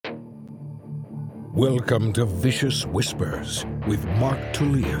Welcome to Vicious Whispers with Mark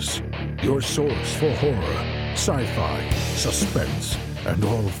Tullius, your source for horror, sci-fi, suspense, and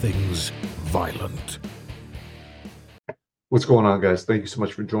all things violent. What's going on, guys? Thank you so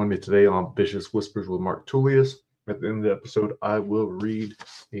much for joining me today on Vicious Whispers with Mark Tullius. At the end of the episode, I will read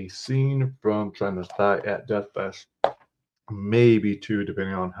a scene from Trying to Die at Dethfest. Maybe two,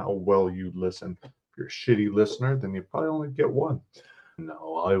 depending on how well you listen. If you're a shitty listener, then you probably only get one.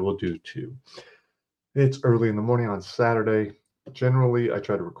 No, I will do two. It's early in the morning on Saturday. Generally, I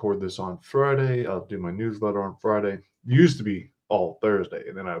try to record this on Friday. I'll do my newsletter on Friday. It used to be all Thursday,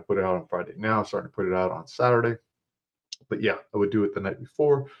 and then I put it out on Friday. Now I'm starting to put it out on Saturday. But yeah, I would do it the night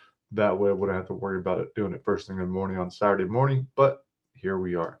before. That way I wouldn't have to worry about it doing it first thing in the morning on Saturday morning. But here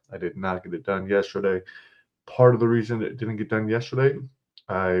we are. I did not get it done yesterday. Part of the reason it didn't get done yesterday,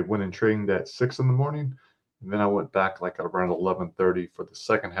 I went and trained at 6 in the morning. And then I went back like around 11:30 for the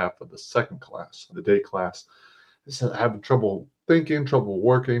second half of the second class, the day class. I said having trouble thinking, trouble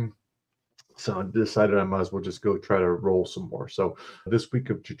working. So I decided I might as well just go try to roll some more. So this week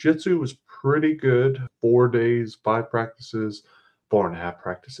of jiu-jitsu was pretty good. 4 days, 5 practices, 4.5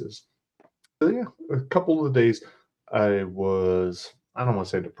 practices. So yeah, a couple of the days I don't want to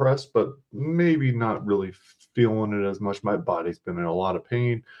say depressed, but maybe not really feeling it as much. My body's been in a lot of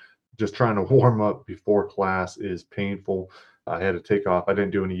pain. Just trying to warm up before class is painful. I had to take off. I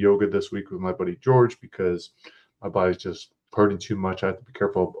didn't do any yoga this week with my buddy George because my body's just hurting too much. I have to be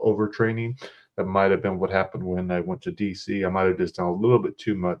careful of overtraining. That might have been what happened when I went to DC. I might have just done a little bit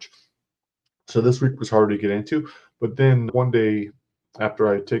too much. So this week was hard to get into. But then one day after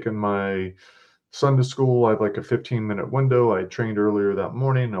I had taken my son to school, I had like a 15-minute window. I trained earlier that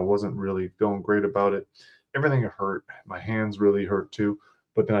morning. I wasn't really feeling great about it. Everything hurt. My hands really hurt too.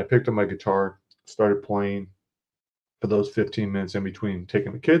 But then I picked up my guitar, started playing for those 15 minutes in between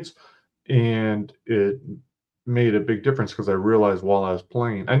taking the kids. And it made a big difference because I realized while I was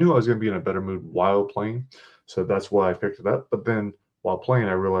playing, I knew I was going to be in a better mood while playing. So that's why I picked it up. But then while playing,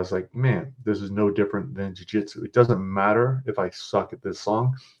 I realized like, man, this is no different than jiu-jitsu. It doesn't matter if I suck at this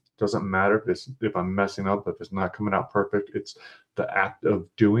song. It doesn't matter if I'm messing up, if it's not coming out perfect. It's the act of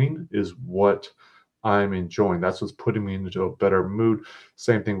doing is what I'm enjoying. That's what's putting me into a better mood.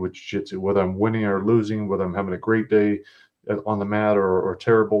 Same thing with jiu-jitsu, whether I'm winning or losing, whether I'm having a great day on the mat or a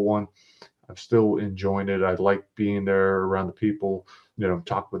terrible one, I'm still enjoying it. I like being there around the people,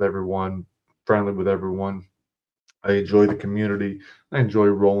 talk with everyone, friendly with everyone. I enjoy the community. I enjoy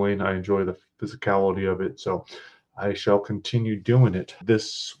rolling. I enjoy the physicality of it. So I shall continue doing it.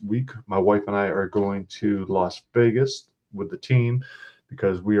 This week, my wife and I are going to Las Vegas with the team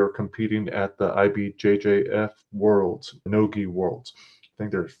because we are competing at the IBJJF Worlds, Nogi Worlds. I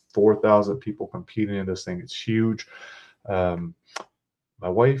think there's 4,000 people competing in this thing. It's huge. My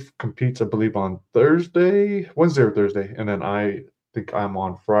wife competes, I believe, on Wednesday or Thursday, and then I think I'm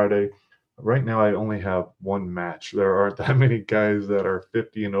on Friday. Right now, I only have one match. There aren't that many guys that are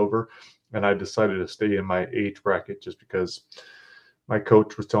 50 and over, and I decided to stay in my age bracket just because my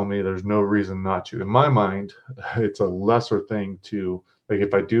coach was telling me there's no reason not to. In my mind, it's a lesser thing to, like,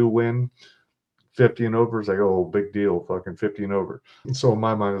 if I do win 50 and over, it's like, oh, big deal, fucking 50 and over. And so in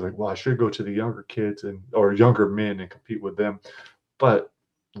my mind, I was like, well, I should go to the younger kids or younger men and compete with them. But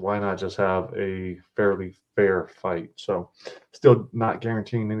why not just have a fairly fair fight? So still not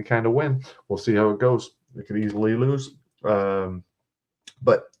guaranteeing any kind of win. We'll see how it goes. It could easily lose.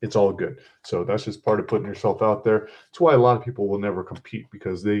 But it's all good. So that's just part of putting yourself out there. It's why a lot of people will never compete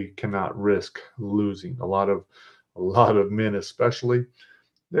because they cannot risk losing. A lot of men especially,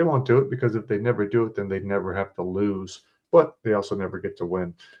 they won't do it because if they never do it, then they never have to lose. But they also never get to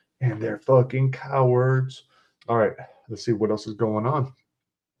win. And they're fucking cowards. All right, let's see what else is going on.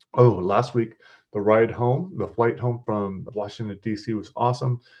 Oh, last week, the flight home from Washington, D.C. was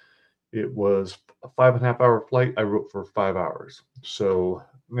awesome. It was a 5.5 hour flight. I wrote for 5 hours. So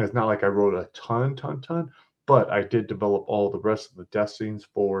it's not like I wrote a ton, but I did develop all the rest of the death scenes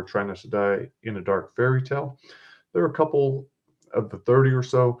for Try Not to Die in a Dark Fairy Tale. There are a couple of the 30 or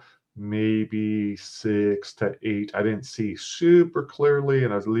so, maybe 6 to 8. I didn't see super clearly,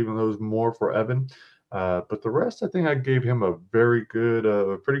 and I was leaving those more for Evan. But the rest, I think I gave him a pretty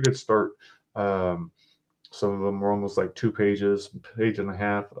good start. Some of them were almost like 2 pages, page and a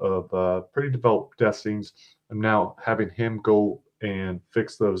half of pretty developed death scenes. I'm now having him go and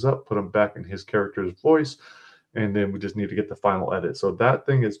fix those up, put them back in his character's voice, and then we just need to get the final edit. So that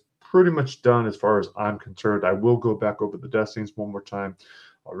thing is pretty much done as far as I'm concerned. I will go back over the death scenes one more time.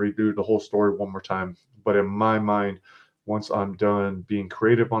 I'll redo the whole story one more time. But in my mind, once I'm done being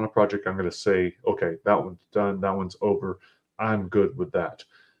creative on a project, I'm going to say, okay, that one's done. That one's over. I'm good with that.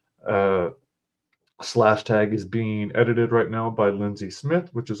 Slash tag is being edited right now by Lindsay Smith,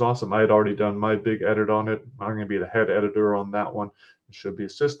 which is awesome. I had already done my big edit on it. I'm going to be the head editor on that one. It should be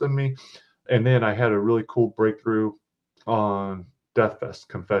assisting me. And then I had a really cool breakthrough on Dethfest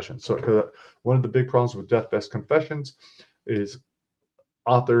Confessions. So one of the big problems with Dethfest Confessions is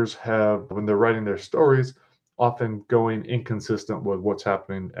authors have, when they're writing their stories, often going inconsistent with what's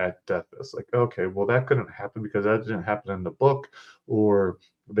happening at Dethfest. Like, okay, well, that couldn't happen because that didn't happen in the book, or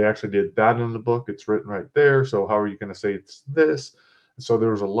they actually did that in the book. It's written right there. So how are you going to say it's this? So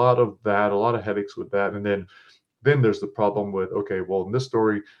there was a lot of that, a lot of headaches with that. And then there's the problem with, okay, well, in this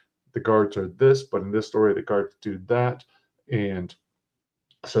story, the guards are this, but in this story, the guards do that. And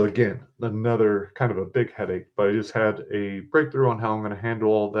so again, another kind of a big headache, but I just had a breakthrough on how I'm going to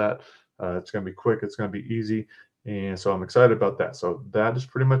handle all that. It's going to be quick. It's going to be easy. And so I'm excited about that. So that is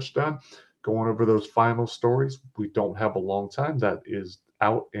pretty much done. Going over those final stories. We don't have a long time. That is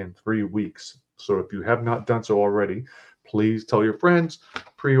out in 3 weeks. So if you have not done so already, please tell your friends,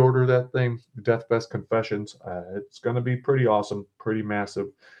 pre-order that thing, Dethfest Confessions. It's going to be pretty awesome, pretty massive.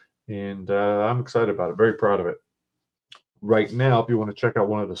 And I'm excited about it. Very proud of it. Right now, if you want to check out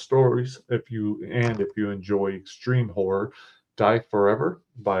one of the stories, if you enjoy extreme horror, Die Forever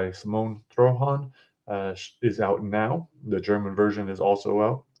by Simone Trohan is out now. The German version is also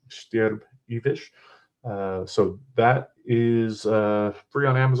out. Stirb ewig. So that is free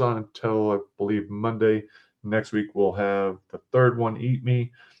on Amazon until I believe Monday. Next week we'll have the third one, Eat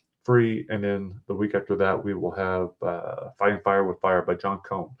Me, free, and then the week after that we will have Fighting Fire with Fire by John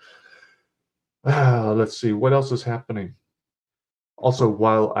Cone. Let's see what else is happening. Also,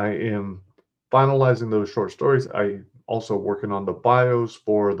 while I am finalizing those short stories, I also working on the bios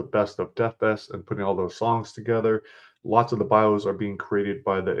for the Best of Dethfest and putting all those songs together. Lots of the bios are being created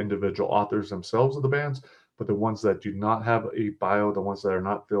by the individual authors themselves of the bands, but the ones that do not have a bio, the ones that are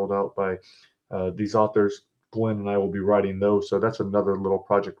not filled out by these authors, Glenn and I will be writing those. So that's another little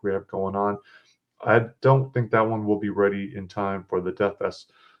project we have going on. I don't think that one will be ready in time for the Dethfest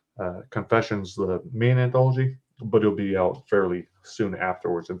Confessions, the main anthology, but it'll be out fairly soon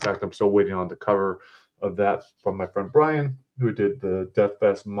afterwards. In fact, I'm still waiting on the cover of that from my friend Brian, who did the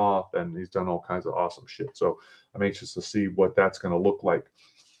Dethfest Moth, and he's done all kinds of awesome shit. So I'm anxious to see what that's going to look like.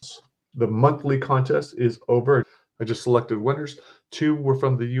 The monthly contest is over. I just selected winners. 2 were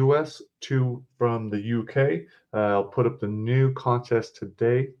from the US, 2 from the UK. I'll put up the new contest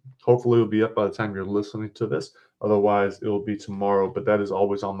today. Hopefully, it'll be up by the time you're listening to this. Otherwise, it'll be tomorrow, but that is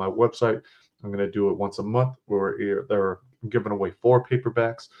always on my website. I'm going to do it once a month where they're giving away 4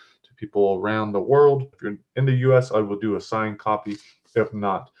 paperbacks to people around the world. If you're in the US, I will do a signed copy. If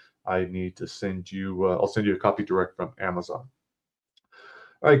not, I need to send you, I'll send you a copy direct from Amazon.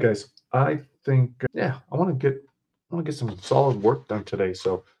 All right, guys. I think I want to get some solid work done today.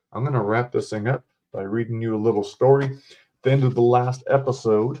 So I'm gonna wrap this thing up by reading you a little story. At the end of the last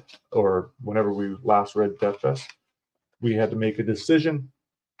episode, or whenever we last read Dethfest, we had to make a decision.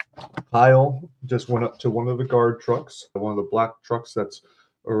 Kyle just went up to one of the guard trucks, one of the black trucks that's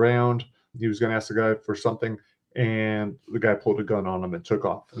around. He was going to ask the guy for something, and the guy pulled a gun on him and took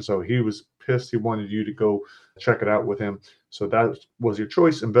off. And so he was pissed. He wanted you to go check it out with him. So that was your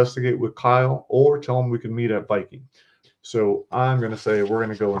choice: investigate with Kyle, or tell him we can meet at Viking. So I'm going to say we're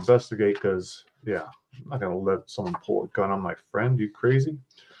going to go investigate because, yeah, I'm not going to let someone pull a gun on my friend. You crazy?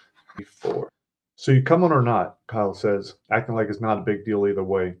 Before. So you come on or not, Kyle says, acting like it's not a big deal either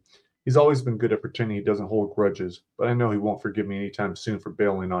way. He's always been good at pretending he doesn't hold grudges, but I know he won't forgive me anytime soon for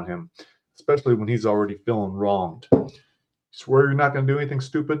bailing on him, especially when he's already feeling wronged. You swear you're not going to do anything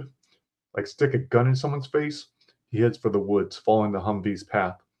stupid? Like stick a gun in someone's face? He heads for the woods, following the Humvee's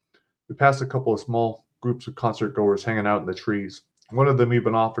path. We pass a couple of small groups of concert goers hanging out in the trees. One of them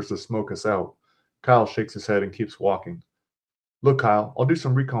even offers to smoke us out. Kyle shakes his head and keeps walking. Look, Kyle, I'll do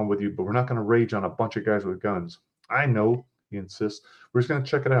some recon with you, but we're not going to rage on a bunch of guys with guns. I know, he insists. We're just going to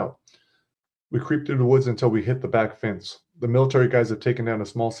check it out. We creep through the woods until we hit the back fence. The military guys have taken down a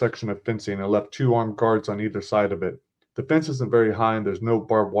small section of fencing and left 2 armed guards on either side of it. The fence isn't very high and there's no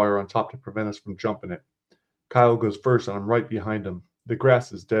barbed wire on top to prevent us from jumping it. Kyle goes first and I'm right behind him. The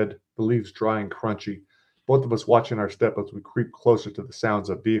grass is dead, the leaves dry and crunchy. Both of us watching our step as we creep closer to the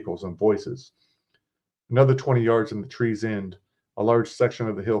sounds of vehicles and voices. Another 20 yards in the tree's end, a large section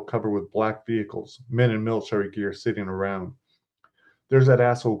of the hill covered with black vehicles, men in military gear sitting around. There's that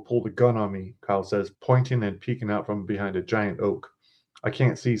asshole who pulled a gun on me, Kyle says, pointing and peeking out from behind a giant oak. I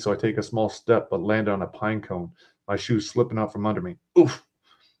can't see, so I take a small step but land on a pine cone, my shoes slipping out from under me. Oof!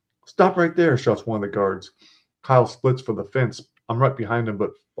 Stop right there, shouts one of the guards. Kyle splits for the fence. I'm right behind him,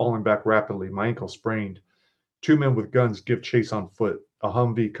 but falling back rapidly, my ankle sprained. 2 men with guns give chase on foot, a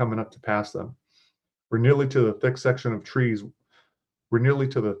Humvee coming up to pass them. We're nearly to the thick section of trees. We're nearly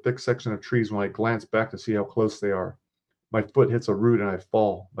to the thick section of trees when I glance back to see how close they are. My foot hits a root and I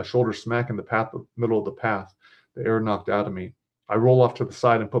fall. My shoulder smack in the middle of the path. The air knocked out of me. I roll off to the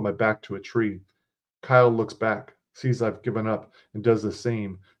side and put my back to a tree. Kyle looks back, sees I've given up, and does the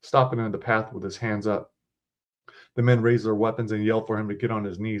same, stopping in the path with his hands up. The men raise their weapons and yell for him to get on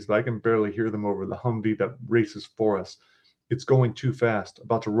his knees, but I can barely hear them over the Humvee that races for us. It's going too fast,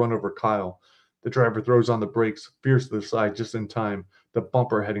 about to run over Kyle. The driver throws on the brakes, veers to the side just in time, the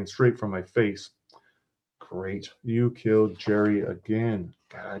bumper heading straight for my face. Great. You killed Jerry again.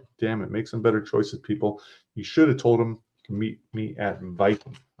 God damn it. Make some better choices, people. You should have told him to meet me at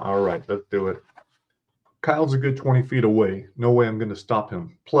Viking. All right, let's do it. Kyle's a good 20 feet away. No way I'm going to stop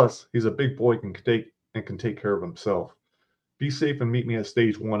him. Plus, he's a big boy and can take care of himself. Be safe and meet me at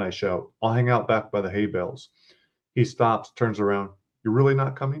stage 1, I shout. I'll hang out back by the hay bales. He stops, turns around. You're really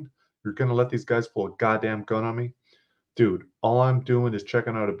not coming? You're going to let these guys pull a goddamn gun on me? Dude, all I'm doing is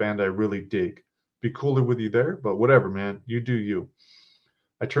checking out a band I really dig. Be cooler with you there, but whatever, man. You do you.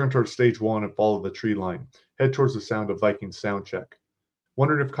 I turn towards stage 1 and follow the tree line. Head towards the sound of Viking sound check.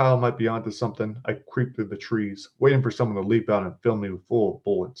 Wondering if Kyle might be onto something, I creep through the trees, waiting for someone to leap out and fill me full of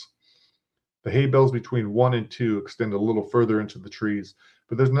bullets. The hay bales between 1 and 2 extend a little further into the trees,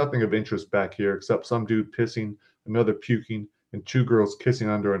 but there's nothing of interest back here except some dude pissing, another puking, and 2 girls kissing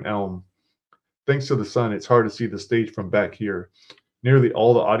under an elm. Thanks to the sun, it's hard to see the stage from back here. Nearly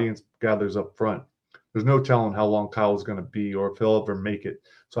all the audience gathers up front. There's no telling how long Kyle's going to be or if he'll ever make it,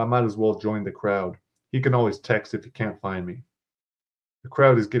 so I might as well join the crowd. He can always text if he can't find me. The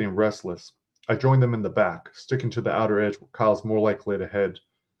crowd is getting restless. I join them in the back, sticking to the outer edge where Kyle's more likely to head.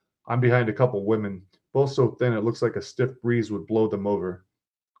 I'm behind a couple women, both so thin it looks like a stiff breeze would blow them over.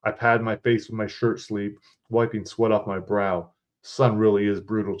 I pad my face with my shirt sleeve, wiping sweat off my brow. The sun really is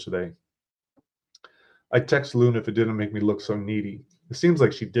brutal today. I text Luna if it didn't make me look so needy. It seems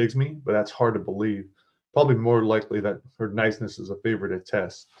like she digs me, but that's hard to believe. Probably more likely that her niceness is a favor to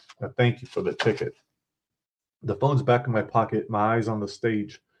Tess. A thank you for the ticket. The phone's back in my pocket, my eyes on the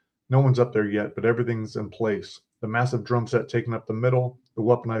stage. No one's up there yet, but everything's in place. The massive drum set taking up the middle, the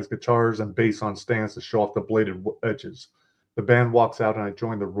weaponized guitars and bass on stands to show off the bladed edges. The band walks out and I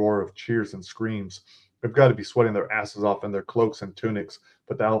join the roar of cheers and screams. They've got to be sweating their asses off in their cloaks and tunics,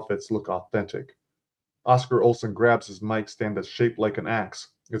 but the outfits look authentic. Oscar Olson grabs his mic stand that's shaped like an axe,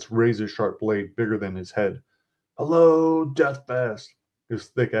 its razor-sharp blade bigger than his head. Hello, Dethfest! His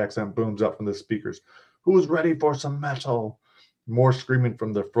thick accent booms out from the speakers. Who's ready for some metal? More screaming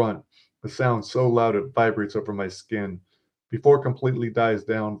from the front. The sound so loud it vibrates over my skin. Before it completely dies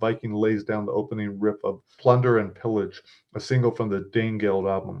down, Viking lays down the opening riff of Plunder and Pillage, a single from the Danegeld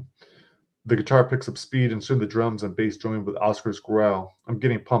album. The guitar picks up speed and soon the drums and bass join with Oscar's growl. I'm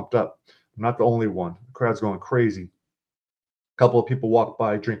getting pumped up. I'm not the only one. The crowd's going crazy. A couple of people walk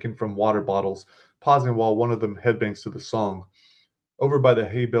by drinking from water bottles, pausing while one of them headbangs to the song. Over by the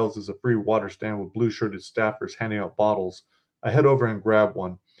hay bales is a free water stand with blue-shirted staffers handing out bottles. I head over and grab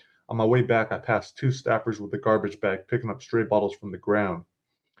one. On my way back, I pass 2 staffers with a garbage bag, picking up stray bottles from the ground.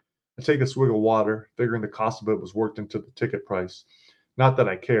 I take a swig of water, figuring the cost of it was worked into the ticket price. Not that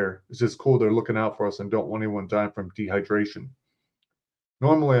I care. It's just cool they're looking out for us and don't want anyone dying from dehydration.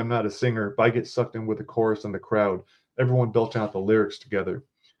 Normally, I'm not a singer, but I get sucked in with the chorus and the crowd, everyone belting out the lyrics together.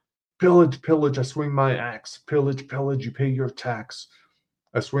 Pillage, pillage, I swing my axe. Pillage, pillage, you pay your tax.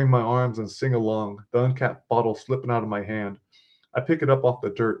 I swing my arms and sing along, the uncapped bottle slipping out of my hand. I pick it up off the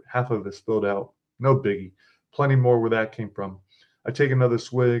dirt, half of it spilled out. No biggie. Plenty more where that came from. I take another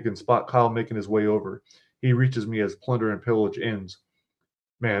swig and spot Kyle making his way over. He reaches me as Plunder and Pillage ends.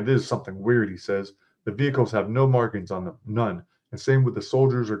 Man, this is something weird, he says. The vehicles have no markings on them, none. And same with the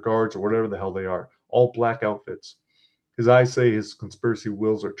soldiers or guards or whatever the hell they are, all black outfits. His eyes say his conspiracy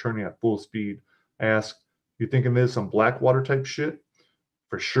wheels are turning at full speed. I ask, you thinking this is some Blackwater type shit?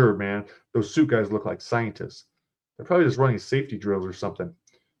 For sure, man. Those suit guys look like scientists. They're probably just running safety drills or something.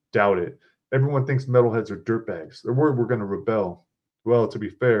 Doubt it. Everyone thinks metalheads are dirtbags. They're worried we're going to rebel. Well, to be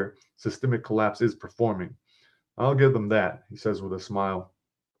fair, systemic collapse is performing. I'll give them that, he says with a smile.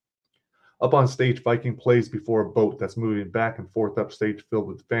 Up on stage, Viking plays before a boat that's moving back and forth upstage filled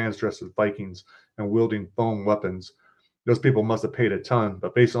with fans dressed as Vikings and wielding foam weapons. Those people must have paid a ton,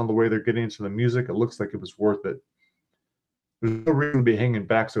 but based on the way they're getting into the music, it looks like it was worth it. There's no reason to be hanging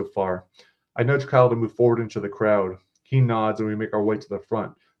back so far. I nudge Kyle to move forward into the crowd. He nods and we make our way to the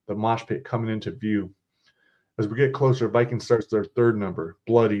front, the mosh pit coming into view. As we get closer, Viking starts their third number,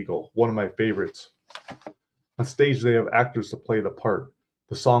 Blood Eagle, one of my favorites. On stage, they have actors to play the part.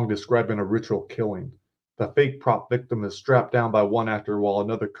 The song describing a ritual killing. The fake prop victim is strapped down by one actor while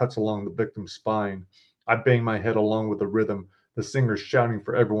another cuts along the victim's spine. I bang my head along with the rhythm, the singers shouting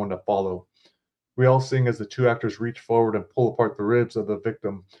for everyone to follow. We all sing as the two actors reach forward and pull apart the ribs of the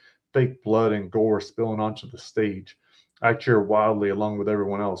victim, fake blood and gore spilling onto the stage. I cheer wildly along with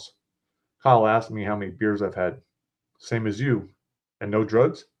everyone else. Kyle asks me how many beers I've had. Same as you. And no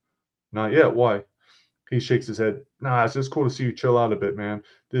drugs? Not yet. Why? He shakes his head. Nah, it's just cool to see you chill out a bit, man.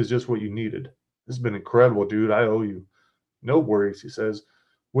 This is just what you needed. This has been incredible, dude. I owe you. No worries, he says.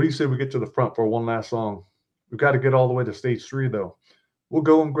 What do you say we get to the front for one last song? We've got to get all the way to stage 3, though. We'll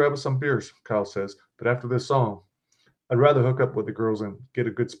go and grab us some beers, Kyle says, but after this song. I'd rather hook up with the girls and get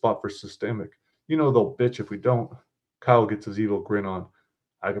a good spot for Systemic. You know they'll bitch if we don't. Kyle gets his evil grin on.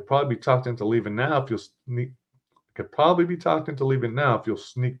 I could probably be talked into leaving now if you'll sneak. I could probably be talked into leaving now if you'll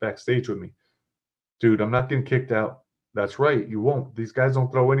sneak backstage with me. Dude, I'm not getting kicked out. That's right, you won't. These guys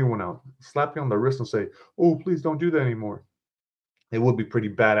don't throw anyone out. Slap you on the wrist and say, oh, please don't do that anymore. It would be pretty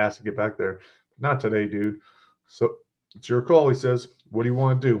badass to get back there. Not today, dude. So it's your call, he says. What do you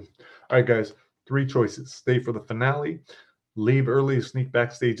want to do? All right, guys, 3 choices. Stay for the finale, leave early to sneak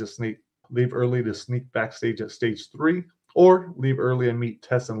backstage at stage 3, or leave early and meet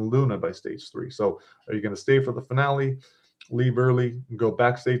Tess and Luna by stage 3. So are you going to stay for the finale, leave early and go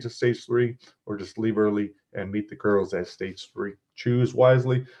backstage at stage 3, or just leave early and meet the girls at stage 3? Choose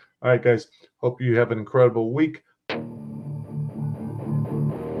wisely. All right, guys, hope you have an incredible week.